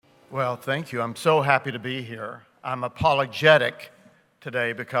Well, thank you. I'm so happy to be here. I'm apologetic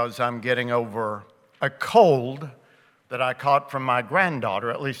today because I'm getting over a cold that I caught from my granddaughter.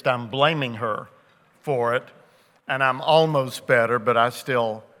 At least I'm blaming her for it. And I'm almost better, but I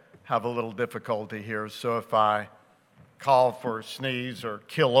still have a little difficulty here. So if I cough or sneeze or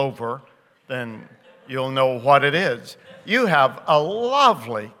kill over, then you'll know what it is. You have a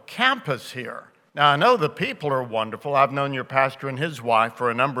lovely campus here. Now, I know the people are wonderful. I've known your pastor and his wife for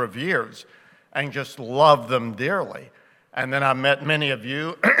a number of years and just love them dearly. And then I met many of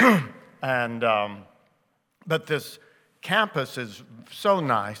you, but this campus is so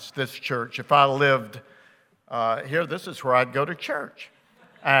nice, this church. If I lived here, this is where I'd go to church.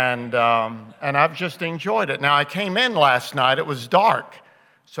 And I've just enjoyed it. Now, I came in last night. It was dark,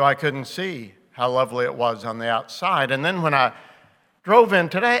 so I couldn't see how lovely it was on the outside. And then when I drove in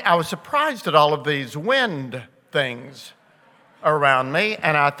today, I was surprised at all of these wind things around me,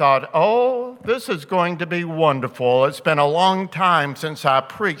 and I thought, oh, this is going to be wonderful. It's been a long time since I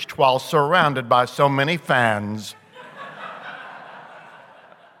preached while surrounded by so many fans.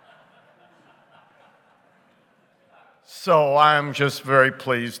 So I'm just very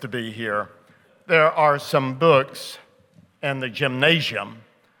pleased to be here. There are some books in the gymnasium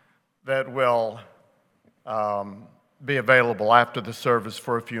that will be available after the service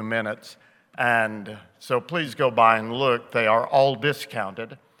for a few minutes. And so please go by and look. They are all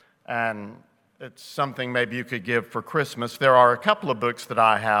discounted. And it's something maybe you could give for Christmas. There are a couple of books that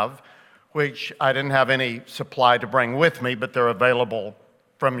I have, which I didn't have any supply to bring with me, but they're available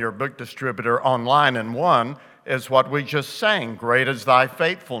from your book distributor online. And one is what we just sang, Great is Thy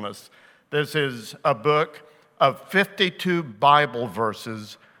Faithfulness. This is a book of 52 Bible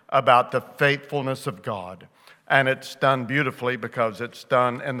verses about the faithfulness of God. And it's done beautifully because it's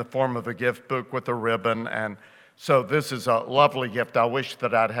done in the form of a gift book with a ribbon. And so this is a lovely gift. I wish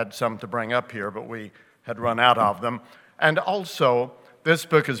that I'd had some to bring up here, but we had run out of them. And also, this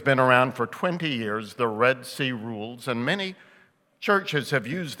book has been around for 20 years, the Red Sea Rules, and many churches have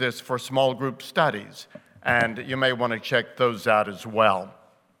used this for small group studies. And you may want to check those out as well.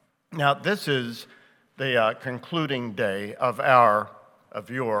 Now, this is the concluding day of our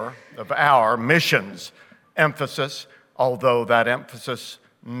missions emphasis, although that emphasis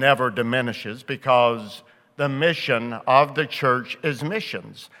never diminishes because the mission of the church is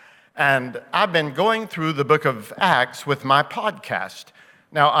missions. And I've been going through the book of Acts with my podcast.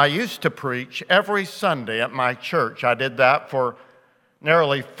 Now, I used to preach every Sunday at my church. I did that for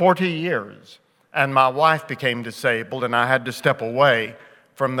nearly 40 years. And my wife became disabled, and I had to step away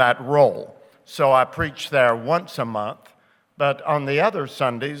from that role. So I preached there once a month. But on the other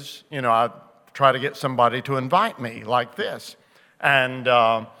Sundays, I try to get somebody to invite me like this. But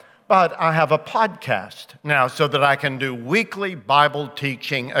I have a podcast now so that I can do weekly Bible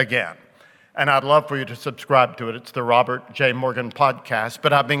teaching again. And I'd love for you to subscribe to it. It's the Robert J. Morgan Podcast.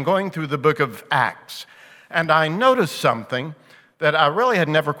 But I've been going through the book of Acts, and I noticed something that I really had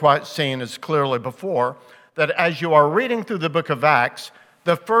never quite seen as clearly before, that as you are reading through the book of Acts,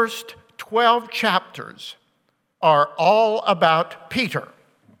 the first 12 chapters are all about Peter,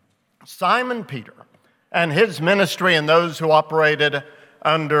 Simon Peter, and his ministry and those who operated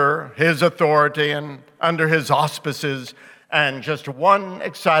under his authority and under his auspices, and just one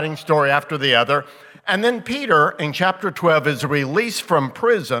exciting story after the other. And then Peter, in chapter 12, is released from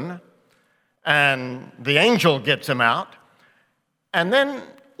prison, and the angel gets him out. And then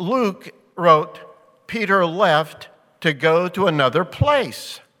Luke wrote, Peter left to go to another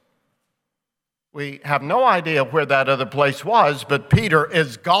place. We have no idea where that other place was, but Peter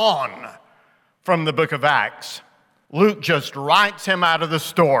is gone from the book of Acts. Luke just writes him out of the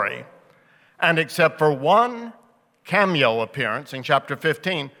story. And except for one cameo appearance in chapter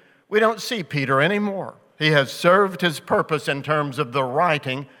 15, we don't see Peter anymore. He has served his purpose in terms of the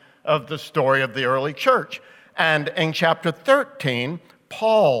writing of the story of the early church. And in chapter 13,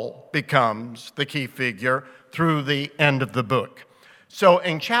 Paul becomes the key figure through the end of the book. So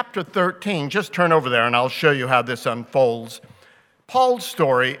in chapter 13, just turn over there and I'll show you how this unfolds. Paul's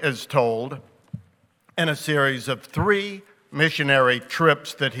story is told in a series of 3 missionary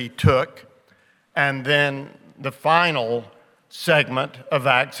trips that he took. And then the final segment of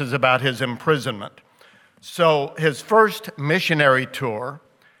Acts is about his imprisonment. So his first missionary tour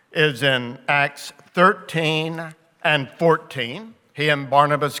is in Acts 13 and 14. He and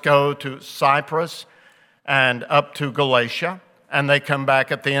Barnabas go to Cyprus and up to Galatia. And they come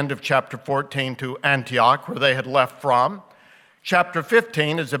back at the end of chapter 14 to Antioch, where they had left from. Chapter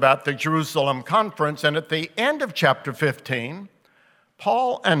 15 is about the Jerusalem conference, and at the end of chapter 15,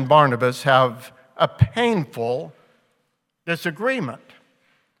 Paul and Barnabas have a painful disagreement.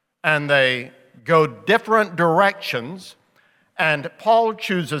 and they go different directions, and Paul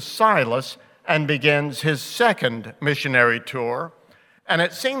chooses Silas and begins his second missionary tour, and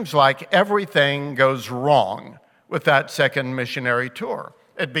it seems like everything goes wrong with that second missionary tour.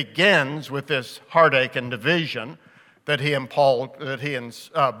 It begins with this heartache and division that he and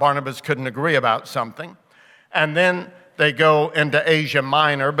Barnabas couldn't agree about something, and then they go into Asia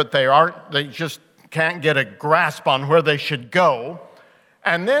Minor, but they just can't get a grasp on where they should go.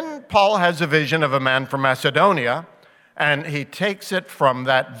 And then Paul has a vision of a man from Macedonia, and he takes it from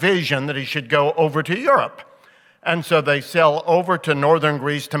that vision that he should go over to Europe. And so they sail over to northern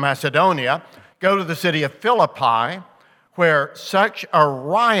Greece to Macedonia, go to the city of Philippi, where such a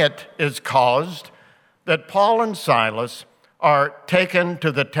riot is caused that Paul and Silas are taken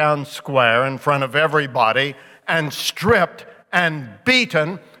to the town square in front of everybody and stripped and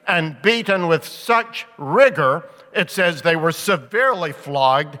beaten with such rigor. It says they were severely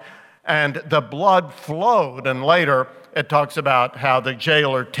flogged and the blood flowed. And later it talks about how the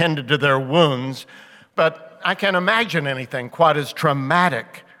jailer tended to their wounds. But I can't imagine anything quite as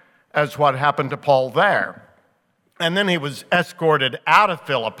traumatic as what happened to Paul there. And then he was escorted out of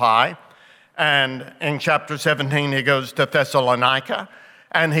Philippi. And in chapter 17, he goes to Thessalonica,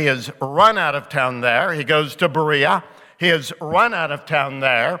 and he is run out of town there. He goes to Berea. He is run out of town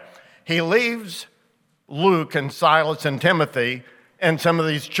there. He leaves Luke and Silas and Timothy in some of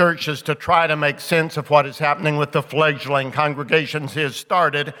these churches to try to make sense of what is happening with the fledgling congregations he has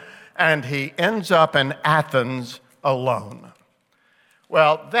started, and he ends up in Athens alone.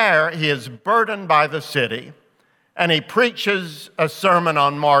 Well, there he is burdened by the city, and he preaches a sermon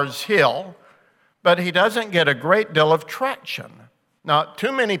on Mars Hill, but he doesn't get a great deal of traction. Not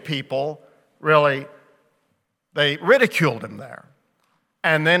too many people really, they ridiculed him there.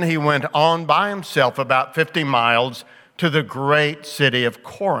 And then he went on by himself about 50 miles to the great city of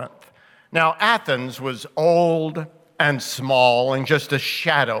Corinth. Now, Athens was old and small and just a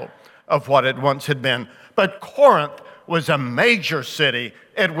shadow of what it once had been. But Corinth was a major city.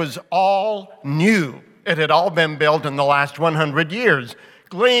 It was all new. It had all been built in the last 100 years.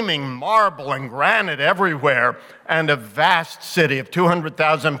 Gleaming marble and granite everywhere, and a vast city of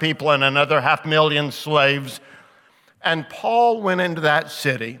 200,000 people and another 500,000 slaves. And Paul went into that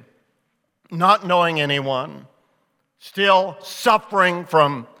city, not knowing anyone, still suffering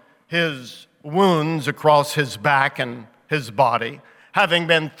from his wounds across his back and his body, having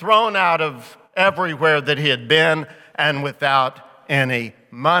been thrown out of everywhere that he had been and without any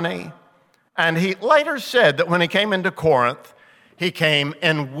money. And he later said that when he came into Corinth, he came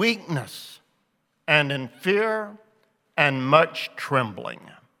in weakness and in fear and much trembling.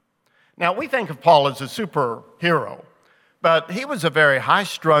 Now, we think of Paul as a superhero, but he was a very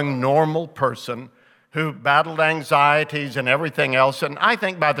high-strung, normal person who battled anxieties and everything else. And I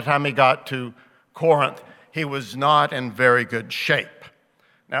think by the time he got to Corinth, he was not in very good shape.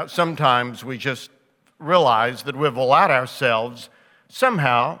 Now, sometimes we just realize that we've allowed ourselves,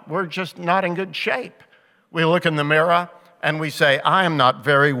 somehow, we're just not in good shape. We look in the mirror and we say, I am not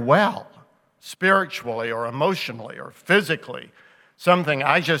very well, spiritually or emotionally or physically.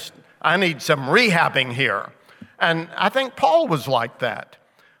 I need some rehabbing here. And I think Paul was like that.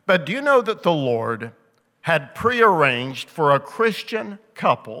 But do you know that the Lord had prearranged for a Christian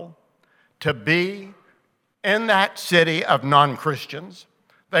couple to be in that city of non-Christians?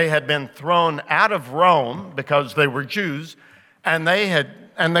 They had been thrown out of Rome because they were Jews, and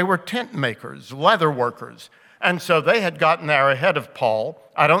they were tent makers, leather workers. And so they had gotten there ahead of Paul.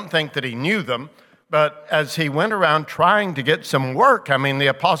 I don't think that he knew them, but as he went around trying to get some work, the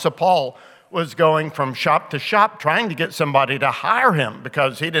Apostle Paul was going from shop to shop trying to get somebody to hire him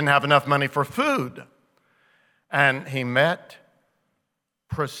because he didn't have enough money for food. And he met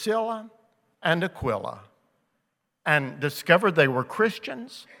Priscilla and Aquila and discovered they were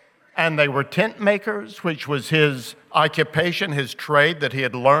Christians and they were tent makers, which was his occupation, his trade that he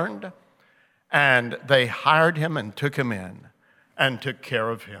had learned. And they hired him and took him in and took care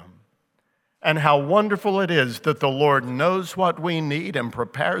of him. And how wonderful it is that the Lord knows what we need and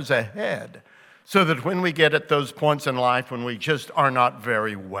prepares ahead so that when we get at those points in life when we just are not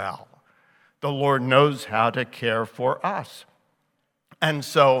very well, the Lord knows how to care for us. And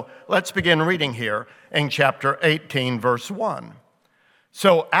so let's begin reading here in chapter 18, verse 1.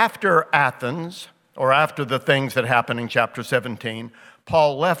 So after Athens, or after the things that happened in chapter 17,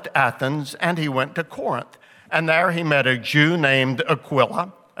 Paul left Athens and he went to Corinth. And there he met a Jew named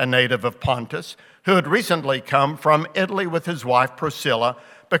Aquila, a native of Pontus, who had recently come from Italy with his wife Priscilla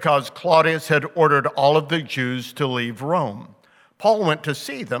because Claudius had ordered all of the Jews to leave Rome. Paul went to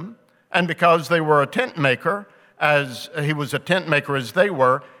see them, and because they were a tent maker, as he was a tent maker as they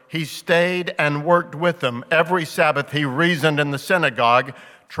were, he stayed and worked with them. Every Sabbath he reasoned in the synagogue,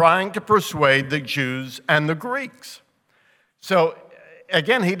 trying to persuade the Jews and the Greeks. So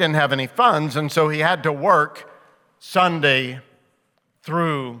again, he didn't have any funds, and so he had to work Sunday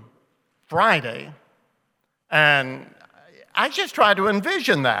through Friday. And I just try to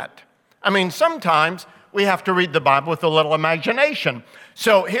envision that. I mean, sometimes we have to read the Bible with a little imagination.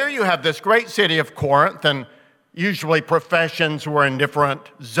 So here you have this great city of Corinth, and usually professions were in different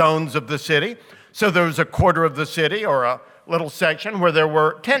zones of the city. So there was a quarter of the city, or a little section, where there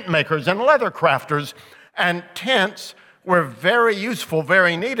were tent makers and leather crafters. And tents were very useful,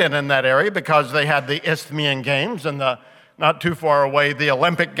 very needed in that area, because they had the Isthmian Games and not too far away, the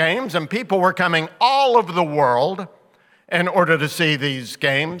Olympic Games, and people were coming all over the world in order to see these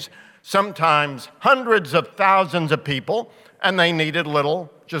games, sometimes hundreds of thousands of people, and they needed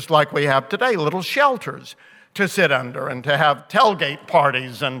little, just like we have today, little shelters to sit under and to have tailgate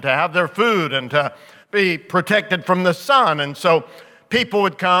parties and to have their food and to be protected from the sun. And so people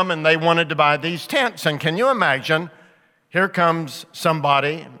would come and they wanted to buy these tents. And can you imagine, here comes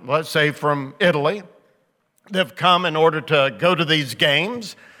somebody, let's say from Italy. They've come in order to go to these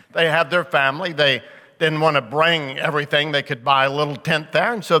games. They have their family. They didn't want to bring everything. They could buy a little tent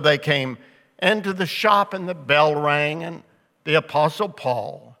there. And so they came into the shop and the bell rang, and the Apostle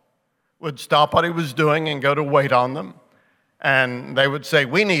Paul would stop what he was doing and go to wait on them. And they would say,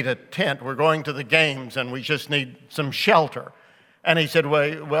 "We need a tent. We're going to the games and we just need some shelter." And he said,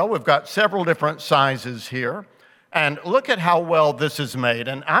 well, we've got several different sizes here. And look at how well this is made.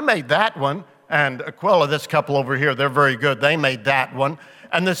 And I made that one. And Aquila, this couple over here, they're very good. They made that one.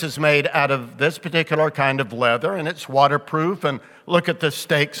 And this is made out of this particular kind of leather, and it's waterproof. And look at the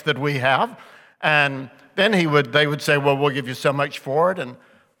stakes that we have. And then they would say, "Well, we'll give you so much for it." And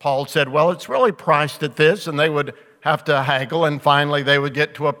Paul said, "Well, it's really priced at this." And they would have to haggle. And finally, they would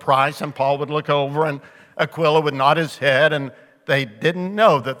get to a price. And Paul would look over, and Aquila would nod his head. And they didn't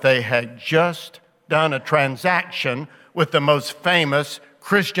know that they had just done a transaction with the most famous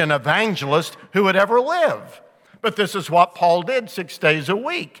Christian evangelist who would ever live. But this is what Paul did 6 days a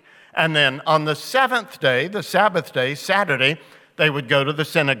week. And then on the seventh day, the Sabbath day, Saturday, they would go to the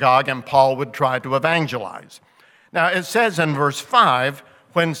synagogue and Paul would try to evangelize. Now it says in verse 5,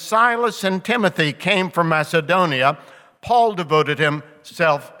 when Silas and Timothy came from Macedonia, Paul devoted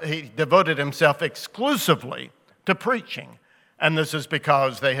himself exclusively to preaching. And this is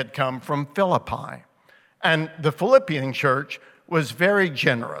because they had come from Philippi. And the Philippian church was very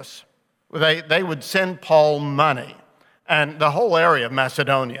generous. They would send Paul money. And the whole area of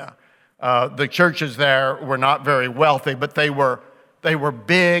Macedonia, the churches there were not very wealthy, but they were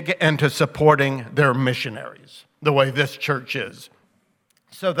big into supporting their missionaries, the way this church is.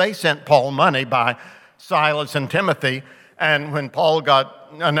 So they sent Paul money by Silas and Timothy, and when Paul got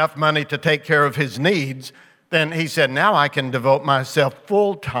enough money to take care of his needs, then he said, "Now I can devote myself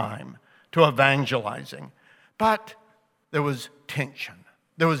full time to evangelizing." But there was tension.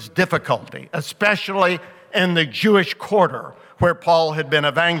 There was difficulty, especially in the Jewish quarter where Paul had been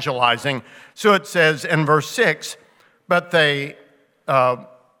evangelizing. So it says in verse 6, but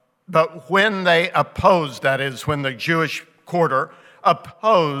when they opposed, that is, when the Jewish quarter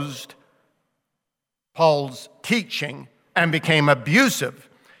opposed Paul's teaching and became abusive,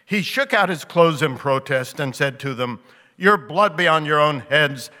 he shook out his clothes in protest and said to them, "Your blood be on your own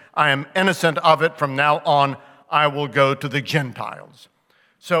heads. I am innocent of it. From now on, I will go to the Gentiles."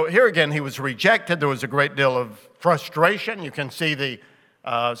 So here again, he was rejected. There was a great deal of frustration. You can see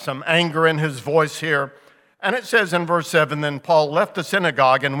some anger in his voice here. And it says in verse 7, then Paul left the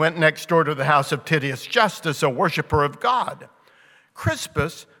synagogue and went next door to the house of Titius Justus, a worshiper of God.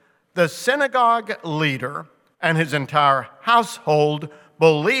 Crispus, the synagogue leader, and his entire household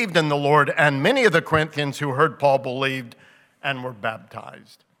believed in the Lord, and many of the Corinthians who heard Paul believed and were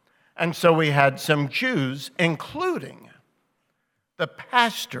baptized. And so we had some Jews, including the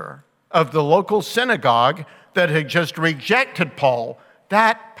pastor of the local synagogue that had just rejected Paul.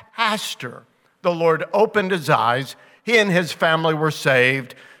 That pastor, the Lord opened his eyes. He and his family were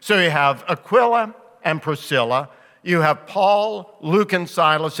saved. So you have Aquila and Priscilla. You have Paul, Luke, and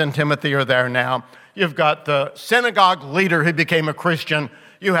Silas, and Timothy are there now. You've got the synagogue leader who became a Christian.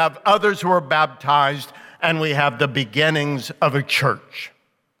 You have others who are baptized. And we have the beginnings of a church.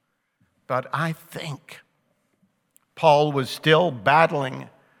 But I think Paul was still battling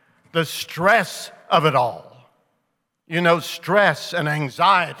the stress of it all. You know, stress and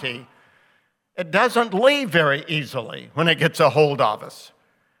anxiety, it doesn't leave very easily when it gets a hold of us.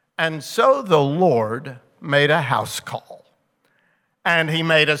 And so the Lord made a house call. And he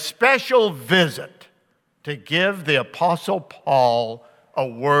made a special visit to give the Apostle Paul a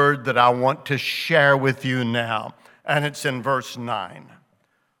word that I want to share with you now, and it's in verse 9.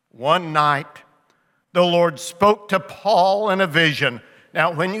 One night, the Lord spoke to Paul in a vision.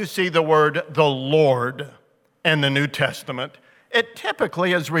 Now, when you see the word the Lord in the New Testament, it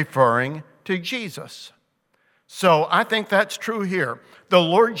typically is referring to Jesus. So I think that's true here. The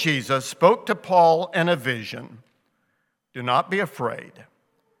Lord Jesus spoke to Paul in a vision. Do not be afraid.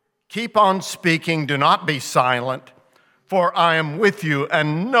 Keep on speaking. Do not be silent, for I am with you,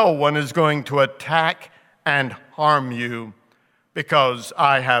 and no one is going to attack and harm you, because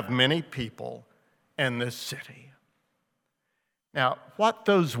I have many people in this city. Now, what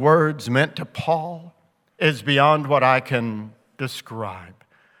those words meant to Paul is beyond what I can describe.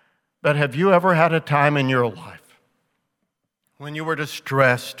 But have you ever had a time in your life when you were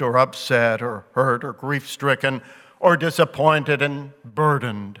distressed or upset or hurt or grief-stricken or disappointed and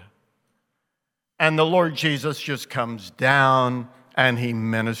burdened, and the Lord Jesus just comes down and he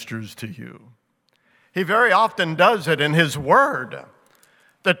ministers to you? He very often does it in his word.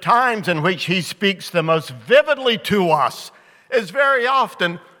 The times in which he speaks the most vividly to us is very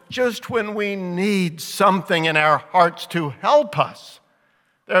often just when we need something in our hearts to help us.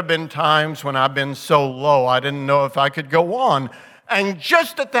 There have been times when I've been so low I didn't know if I could go on. And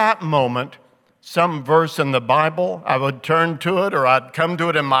just at that moment, some verse in the Bible, I would turn to it, or I'd come to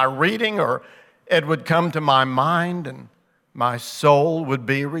it in my reading, or it would come to my mind, and my soul would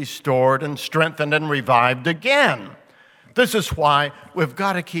be restored and strengthened and revived again. This is why we've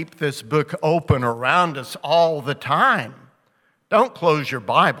got to keep this book open around us all the time. Don't close your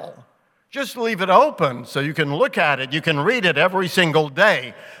Bible. Just leave it open so you can look at it. You can read it every single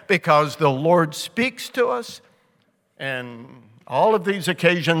day, because the Lord speaks to us. And all of these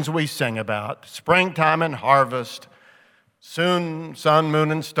occasions we sing about, springtime and harvest, soon sun,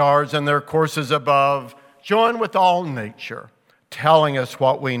 moon, and stars and their courses above, join with all nature, telling us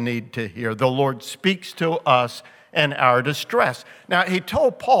what we need to hear. The Lord speaks to us in our distress. Now, he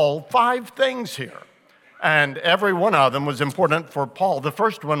told Paul 5 things here, and every one of them was important for Paul. The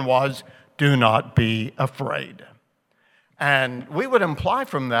first one was, do not be afraid. And we would imply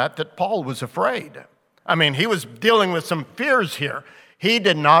from that Paul was afraid. I mean, he was dealing with some fears here. He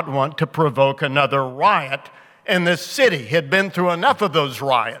did not want to provoke another riot in this city. He had been through enough of those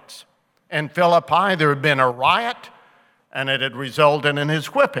riots. In Philippi, there had been a riot, and it had resulted in his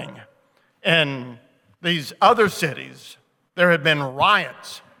whipping. In these other cities, there had been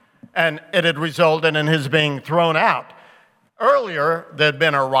riots, and it had resulted in his being thrown out. Earlier, there had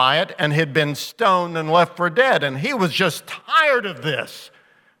been a riot, and he'd been stoned and left for dead, and he was just tired of this.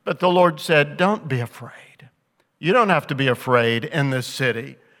 But the Lord said, don't be afraid. You don't have to be afraid in this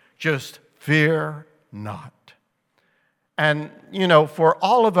city. Just fear not. And, for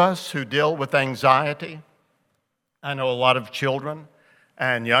all of us who deal with anxiety, I know a lot of children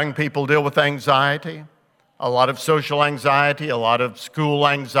and young people deal with anxiety, a lot of social anxiety, a lot of school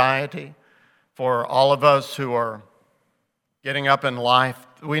anxiety. For all of us who are getting up in life,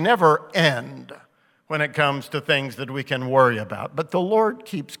 we never end when it comes to things that we can worry about. But the Lord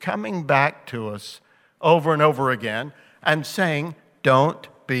keeps coming back to us over and over again and saying, don't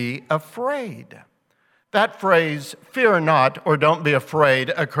be afraid. That phrase, fear not or don't be afraid,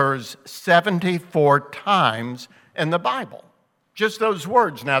 occurs 74 times in the Bible. Just those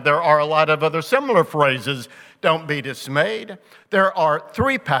words. Now, there are a lot of other similar phrases. Don't be dismayed. There are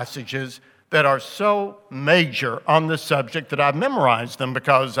 3 passages that are so major on this subject that I've memorized them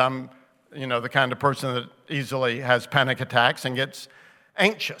because I'm the kind of person that easily has panic attacks and gets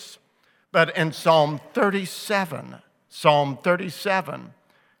anxious. But in Psalm 37,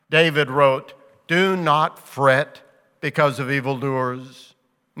 David wrote, do not fret because of evildoers,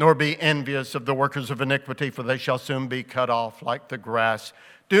 nor be envious of the workers of iniquity, for they shall soon be cut off like the grass.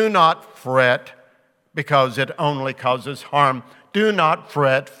 Do not fret because it only causes harm. Do not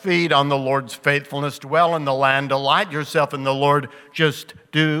fret. Feed on the Lord's faithfulness. Dwell in the land. Delight yourself in the Lord. Just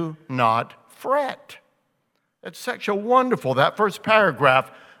do not fret. It's such a wonderful, that first paragraph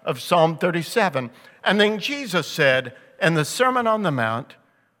of Psalm 37. And then Jesus said in the Sermon on the Mount,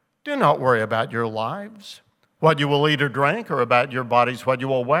 do not worry about your lives, what you will eat or drink, or about your bodies, what you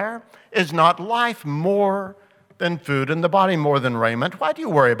will wear. Is not life more than food and the body more than raiment? Why do you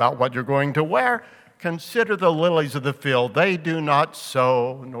worry about what you're going to wear? Consider the lilies of the field. They do not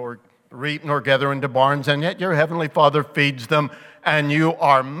sow, nor reap, nor gather into barns, and yet your heavenly Father feeds them, and you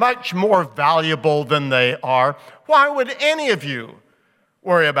are much more valuable than they are. Why would any of you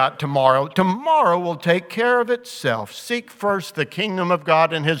worry about tomorrow? Tomorrow will take care of itself. Seek first the kingdom of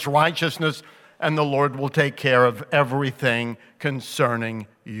God and his righteousness, and the Lord will take care of everything concerning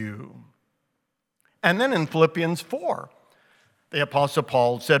you. And then in Philippians 4, The Apostle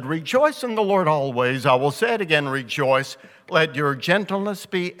Paul said, "Rejoice in the Lord always. I will say it again, rejoice. Let your gentleness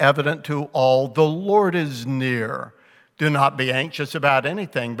be evident to all. The Lord is near. Do not be anxious about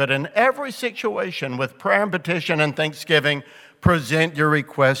anything, but in every situation, with prayer and petition and thanksgiving, present your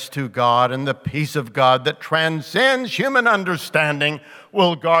requests to God, and the peace of God that transcends human understanding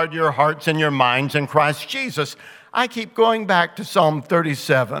will guard your hearts and your minds in Christ Jesus." I keep going back to Psalm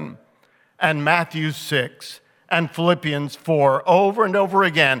 37 and Matthew 6 and Philippians 4 over and over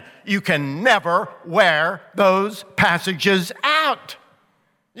again. You can never wear those passages out.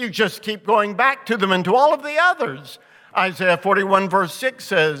 You just keep going back to them and to all of the others. Isaiah 41 verse 6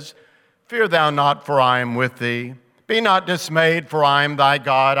 says, "Fear thou not, for I am with thee. Be not dismayed, for I am thy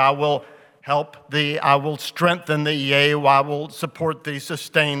God. I will help thee. I will strengthen thee. Yea, I will support thee,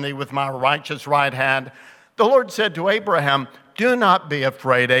 sustain thee with my righteous right hand." The Lord said to Abraham, "Do not be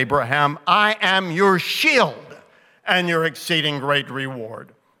afraid, Abraham. I am your shield and your exceeding great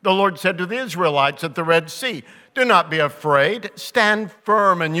reward." The Lord said to the Israelites at the Red Sea, "Do not be afraid. Stand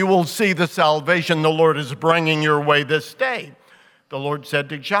firm, and you will see the salvation the Lord is bringing your way this day." The Lord said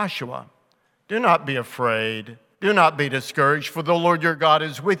to Joshua, "Do not be afraid. Do not be discouraged, for the Lord your God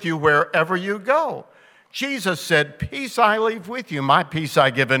is with you wherever you go." Jesus said, "Peace I leave with you, my peace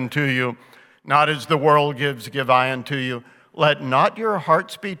I give unto you. Not as the world gives, give I unto you. Let not your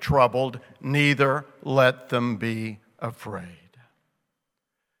hearts be troubled, neither let them be afraid."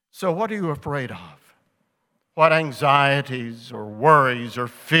 So what are you afraid of? What anxieties or worries or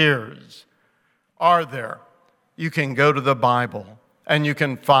fears are there? You can go to the Bible and you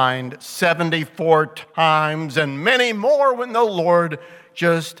can find 74 times and many more when the Lord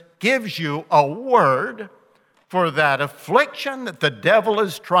just gives you a word for that affliction that the devil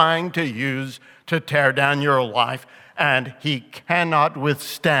is trying to use to tear down your life, and he cannot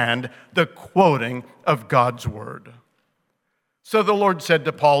withstand the quoting of God's word. So the Lord said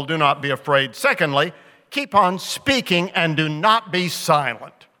to Paul, "Do not be afraid." Secondly, keep on speaking and do not be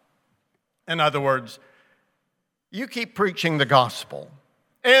silent. In other words, you keep preaching the gospel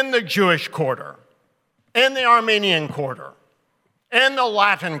in the Jewish quarter, in the Armenian quarter, in the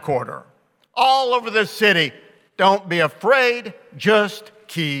Latin quarter, all over the city. Don't be afraid, just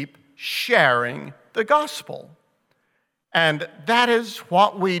keep sharing the gospel. And that is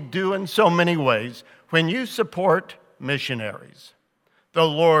what we do in so many ways. When you support missionaries, the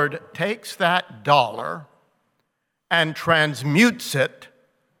Lord takes that dollar and transmutes it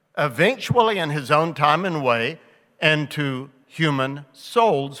eventually in his own time and way into human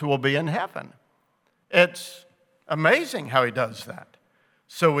souls who will be in heaven. It's amazing how he does that.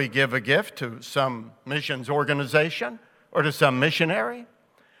 So we give a gift to some missions organization or to some missionary,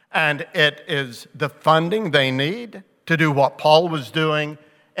 and it is the funding they need to do what Paul was doing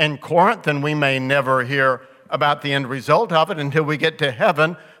in Corinth, and we may never hear about the end result of it until we get to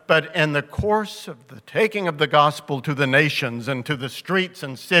heaven. But in the course of the taking of the gospel to the nations and to the streets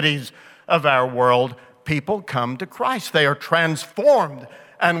and cities of our world, people come to Christ. They are transformed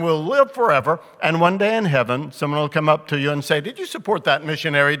and will live forever. And one day in heaven, someone will come up to you and say, "Did you support that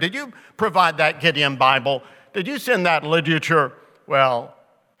missionary? Did you provide that Gideon Bible? Did you send that literature?" Well,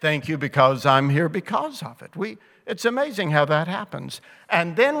 thank you, because I'm here because of it. It's amazing how that happens.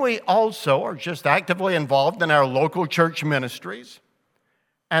 And then we also are just actively involved in our local church ministries.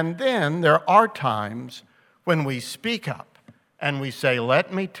 And then there are times when we speak up and we say,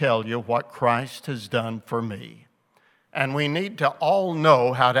 "Let me tell you what Christ has done for me." And we need to all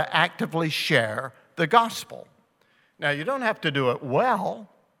know how to actively share the gospel. Now, you don't have to do it well,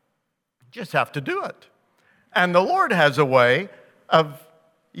 you just have to do it. And the Lord has a way of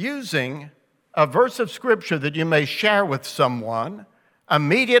using a verse of Scripture that you may share with someone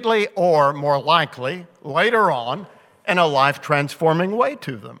immediately or, more likely, later on in a life-transforming way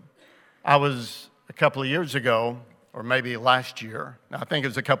to them. I was a couple of years ago, or maybe last year, I think it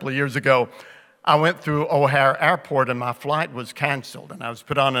was a couple of years ago, I went through O'Hare Airport and my flight was canceled, and I was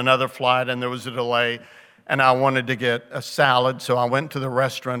put on another flight and there was a delay, and I wanted to get a salad, so I went to the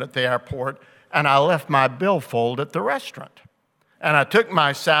restaurant at the airport and I left my billfold at the restaurant. And I took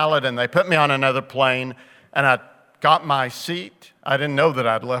my salad and they put me on another plane and I got my seat. I didn't know that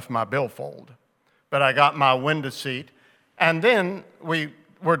I'd left my billfold, but I got my window seat. And then we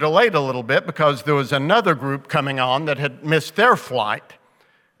were delayed a little bit because there was another group coming on that had missed their flight.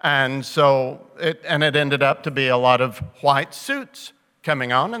 And so it ended up to be a lot of white suits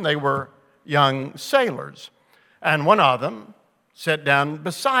coming on, and they were young sailors. And one of them sat down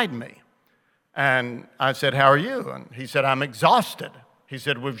beside me. And I said, "How are you?" And he said, "I'm exhausted." He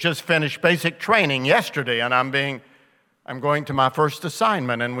said, "We've just finished basic training yesterday, and I'm being I'm going to my first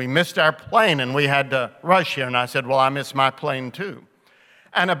assignment, and we missed our plane, and we had to rush here. And I said, well, I missed my plane too.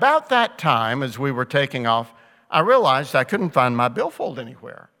 And about that time, as we were taking off, I realized I couldn't find my billfold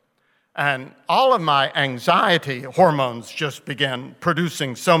anywhere. And all of my anxiety hormones just began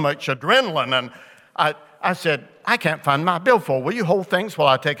producing so much adrenaline. And I said, I can't find my billfold. Will you hold things while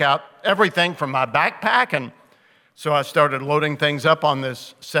I take out everything from my backpack? And so I started loading things up on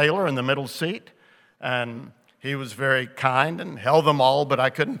this sailor in the middle seat. And he was very kind and held them all, but I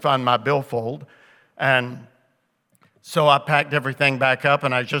couldn't find my billfold. And so I packed everything back up,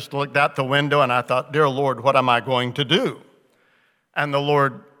 and I just looked out the window, and I thought, dear Lord, what am I going to do? And the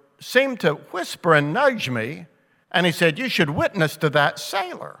Lord seemed to whisper and nudge me, and he said, you should witness to that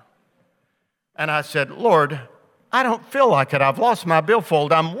sailor. And I said, Lord, I don't feel like it. I've lost my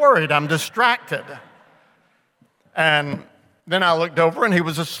billfold. I'm worried. I'm distracted. And then I looked over, and he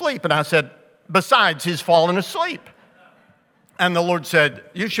was asleep, and I said, besides, he's fallen asleep. And the Lord said,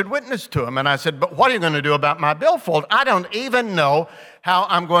 you should witness to him. And I said, but what are you going to do about my billfold? I don't even know how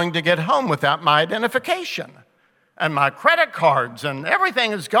I'm going to get home without my identification. And my credit cards and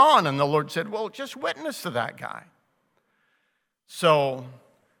everything is gone. And the Lord said, well, just witness to that guy. So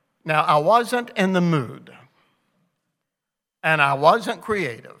now I wasn't in the mood. And I wasn't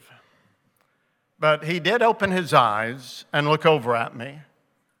creative. But he did open his eyes and look over at me.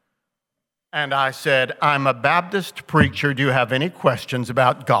 And I said, I'm a Baptist preacher. Do you have any questions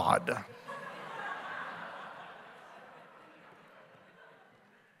about God?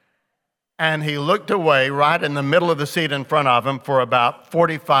 And he looked away right in the middle of the seat in front of him for about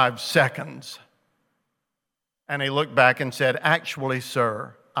 45 seconds. And he looked back and said, actually,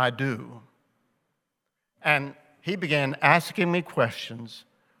 sir, I do. And he began asking me questions.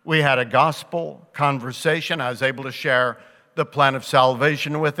 We had a gospel conversation. I was able to share the plan of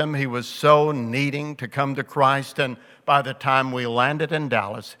salvation with him. He was so needing to come to Christ, and by the time we landed in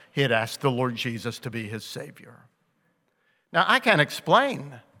Dallas, he had asked the Lord Jesus to be his Savior. Now, I can't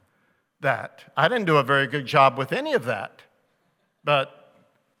explain that. I didn't do a very good job with any of that.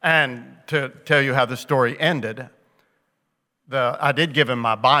 And to tell you how the story ended, I did give him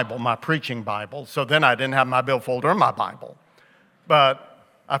my Bible, my preaching Bible, so then I didn't have my billfold or my Bible. But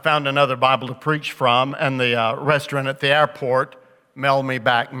I found another Bible to preach from, and the restaurant at the airport mailed me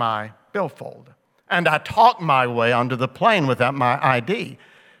back my billfold. And I talked my way onto the plane without my ID.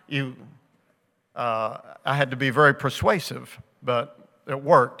 I had to be very persuasive, but it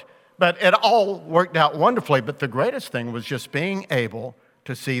worked. But it all worked out wonderfully. But the greatest thing was just being able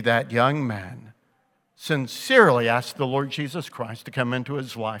to see that young man sincerely ask the Lord Jesus Christ to come into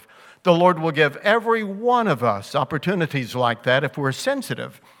his life. The Lord will give every one of us opportunities like that if we're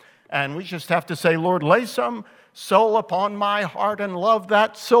sensitive. And we just have to say, Lord, lay some soul upon my heart and love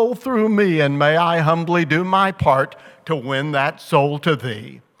that soul through me, and may I humbly do my part to win that soul to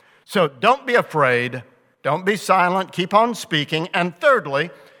thee. So don't be afraid. Don't be silent. Keep on speaking. And thirdly,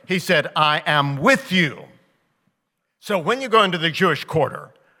 he said, I am with you. So when you go into the Jewish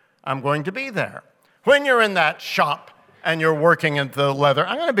quarter, I'm going to be there. When you're in that shop and you're working in the leather,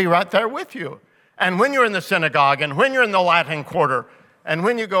 I'm going to be right there with you. And when you're in the synagogue, and when you're in the Latin Quarter, and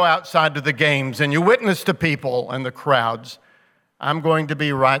when you go outside to the games and you witness to people and the crowds, I'm going to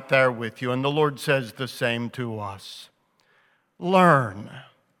be right there with you. And the Lord says the same to us. Learn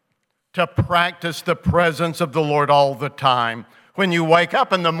to practice the presence of the Lord all the time. When you wake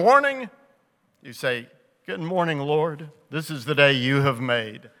up in the morning, you say, good morning, Lord. This is the day you have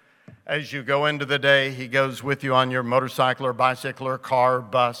made. As you go into the day, he goes with you on your motorcycle or bicycle or car or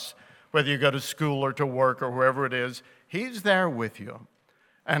bus, whether you go to school or to work or wherever it is, he's there with you.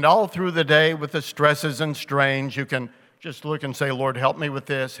 And all through the day with the stresses and strains, you can just look and say, Lord, help me with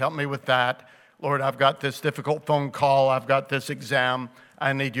this, help me with that. Lord, I've got this difficult phone call, I've got this exam,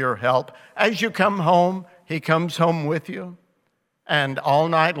 I need your help. As you come home, he comes home with you. And all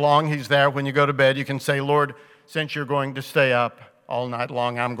night long, he's there. When you go to bed, you can say, Lord, since you're going to stay up all night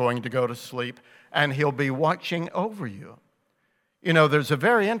long, I'm going to go to sleep. And he'll be watching over you. You know, there's a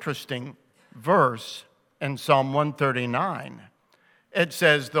very interesting verse in Psalm 139. It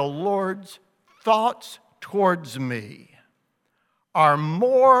says, the Lord's thoughts towards me are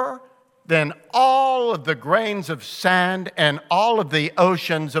more than all of the grains of sand and all of the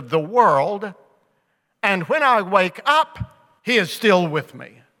oceans of the world. And when I wake up, he is still with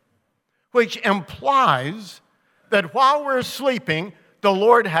me. Which implies that while we're sleeping, the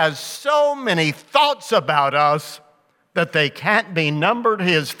Lord has so many thoughts about us that they can't be numbered.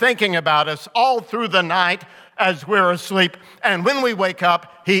 He is thinking about us all through the night as we're asleep. And when we wake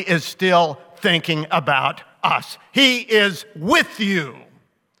up, he is still thinking about us. He is with you.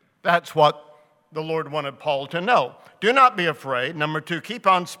 That's what the Lord wanted Paul to know. do not be afraid. Number 2, keep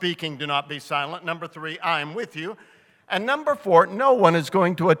on speaking, do not be silent. Number 3, I am with you. And number 4, no one is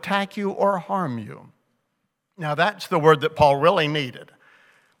going to attack you or harm you. Now that's the word that Paul really needed,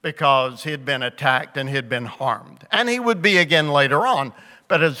 because he had been attacked and he had been harmed. And he would be again later on.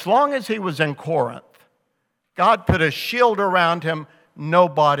 But as long as he was in Corinth, God put a shield around him.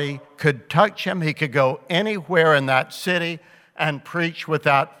 Nobody could touch him. He could go anywhere in that city and preach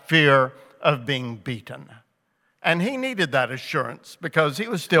without fear of being beaten. And he needed that assurance because he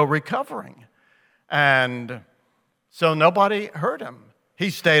was still recovering. And so nobody hurt him. He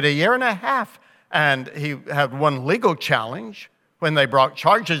stayed 1.5 years, and he had one legal challenge when they brought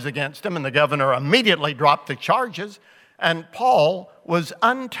charges against him, and the governor immediately dropped the charges. And Paul was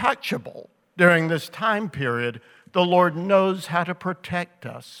untouchable during this time period. The Lord knows how to protect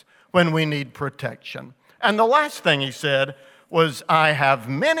us when we need protection. And the last thing he said was, I have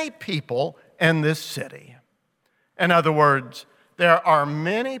many people in this city. In other words, there are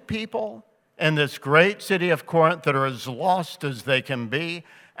many people in this great city of Corinth that are as lost as they can be.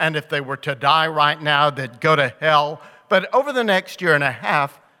 And if they were to die right now, they'd go to hell. But over the next 1.5 years,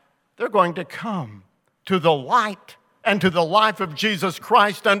 they're going to come to the light and to the life of Jesus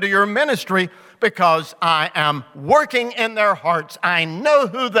Christ under your ministry, because I am working in their hearts. I know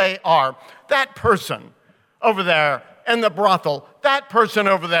who they are. That person over there in the brothel, that person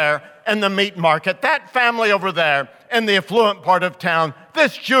over there in the meat market, that family over there in the affluent part of town,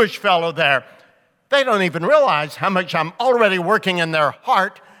 this Jewish fellow there, they don't even realize how much I'm already working in their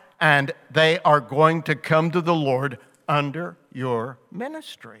heart, and they are going to come to the Lord under your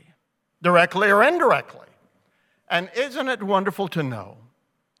ministry, directly or indirectly. And isn't it wonderful to know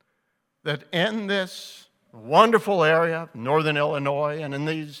that in this wonderful area of northern Illinois and in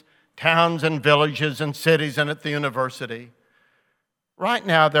these towns and villages and cities and at the university, right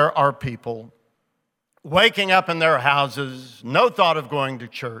now there are people waking up in their houses, no thought of going to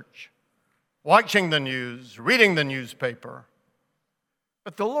church, watching the news, reading the newspaper.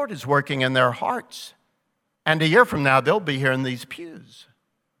 But the Lord is working in their hearts. And 1 year from now, they'll be here in these pews.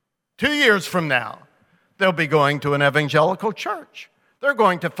 2 years from now, they'll be going to an evangelical church. They're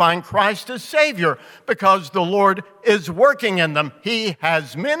going to find Christ as Savior because the Lord is working in them. He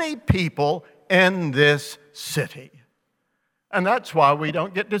has many people in this city. And that's why we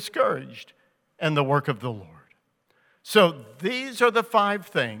don't get discouraged in the work of the Lord. So these are the 5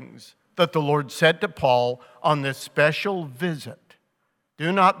 things that the Lord said to Paul on this special visit.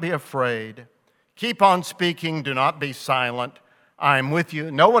 Do not be afraid. Keep on speaking. Do not be silent. I am with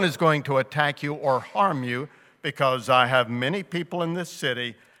you. No one is going to attack you or harm you because I have many people in this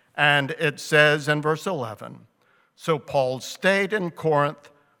city. And it says in verse 11, so Paul stayed in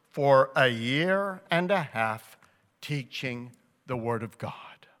Corinth for 1.5 years teaching the Word of God.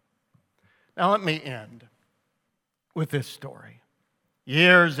 Now let me end with this story.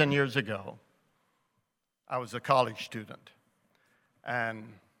 Years and years ago, I was a college student,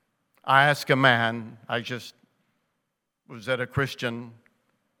 and I asked a man, I just was at a Christian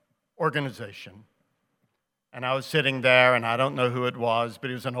organization, and I was sitting there, and I don't know who it was, but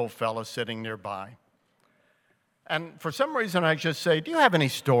he was an old fellow sitting nearby. And for some reason, I just say, do you have any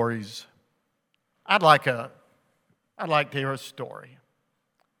stories? I'd like to hear a story.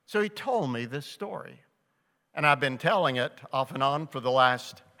 So he told me this story, and I've been telling it off and on for the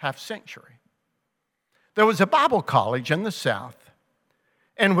last half century. There was a Bible college in the South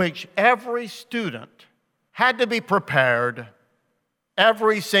in which every student had to be prepared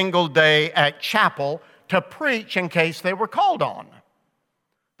every single day at chapel to preach in case they were called on.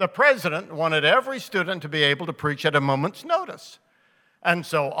 The president wanted every student to be able to preach at a moment's notice. And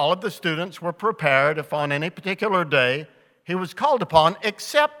so all of the students were prepared if on any particular day he was called upon,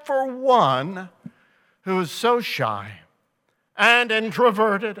 except for one who was so shy and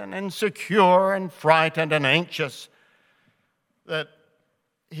introverted and insecure and frightened and anxious that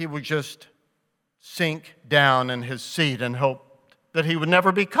he would just sink down in his seat and hope that he would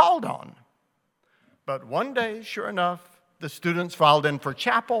never be called on. But one day, sure enough, the students filed in for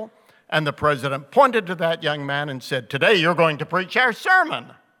chapel, and the president pointed to that young man and said, today you're going to preach our sermon.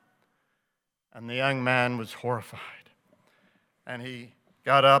 And the young man was horrified. And he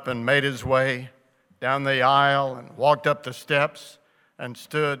got up and made his way down the aisle and walked up the steps and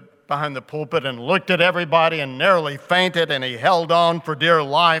stood behind the pulpit and looked at everybody and nearly fainted, and he held on for dear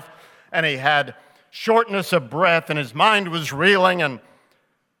life, and he had shortness of breath, and his mind was reeling, and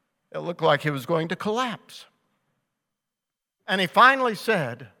it looked like he was going to collapse. And he finally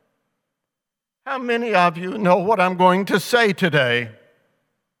said, how many of you know what I'm going to say today?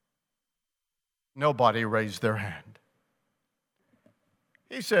 Nobody raised their hand.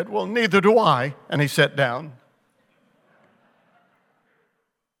 He said, well, neither do I, and he sat down.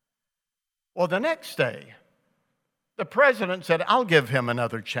 Well, the next day, the president said, I'll give him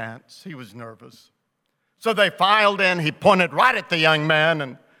another chance. He was nervous. So they filed in. He pointed right at the young man,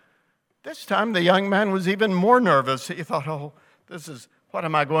 and this time the young man was even more nervous. He thought, oh, what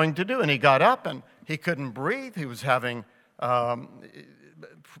am I going to do? And he got up, and he couldn't breathe. He was having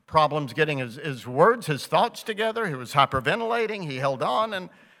problems getting his words, his thoughts together. He was hyperventilating. He held on, and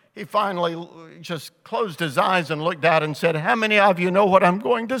he finally just closed his eyes and looked out and said, how many of you know what I'm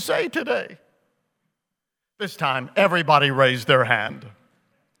going to say today? This time, everybody raised their hand.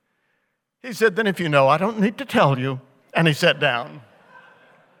 He said, then if you know, I don't need to tell you. And he sat down.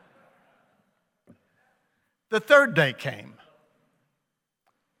 The third day came.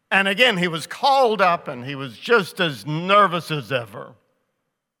 And again, he was called up, and he was just as nervous as ever.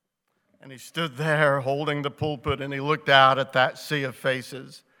 And he stood there holding the pulpit, and he looked out at that sea of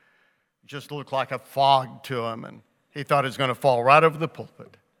faces. It just looked like a fog to him, and he thought he was going to fall right over the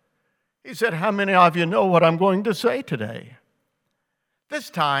pulpit. He said, how many of you know what I'm going to say today? This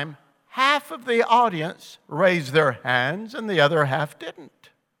time, half of the audience raised their hands, and the other half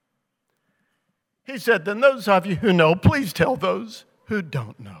didn't. He said, then those of you who know, please tell those who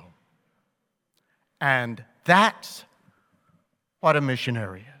don't know. And that's what a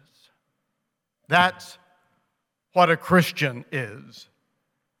missionary is. That's what a Christian is.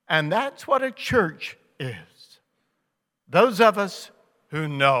 And that's what a church is. Those of us who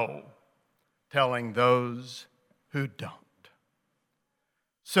know, telling those who don't.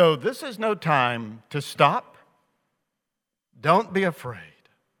 So this is no time to stop. Don't be afraid.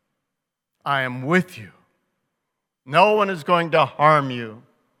 I am with you. No one is going to harm you.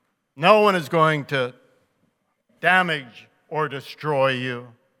 No one is going to damage or destroy you.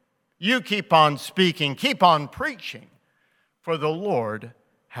 You keep on speaking, keep on preaching, for the Lord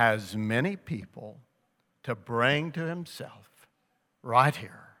has many people to bring to himself right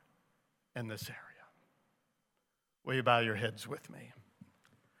here in this area. Will you bow your heads with me?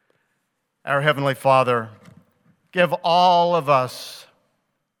 Our Heavenly Father, give all of us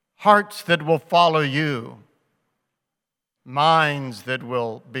hearts that will follow you, minds that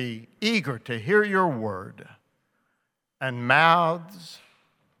will be eager to hear your word, and mouths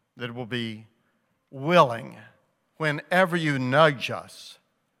that will be willing, whenever you nudge us,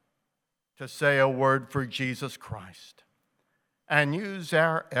 to say a word for Jesus Christ, and use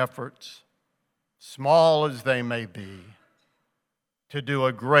our efforts, small as they may be, to do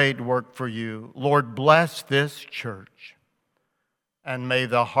a great work for you. Lord, bless this church, and may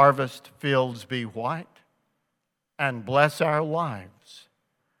the harvest fields be white, and bless our lives,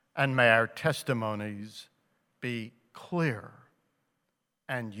 and may our testimonies be clear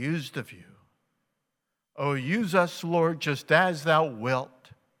and used of you. Oh, use us, Lord, just as thou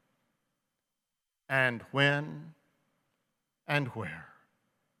wilt, and when and where.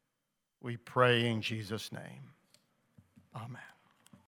 We pray in Jesus' name. Amen.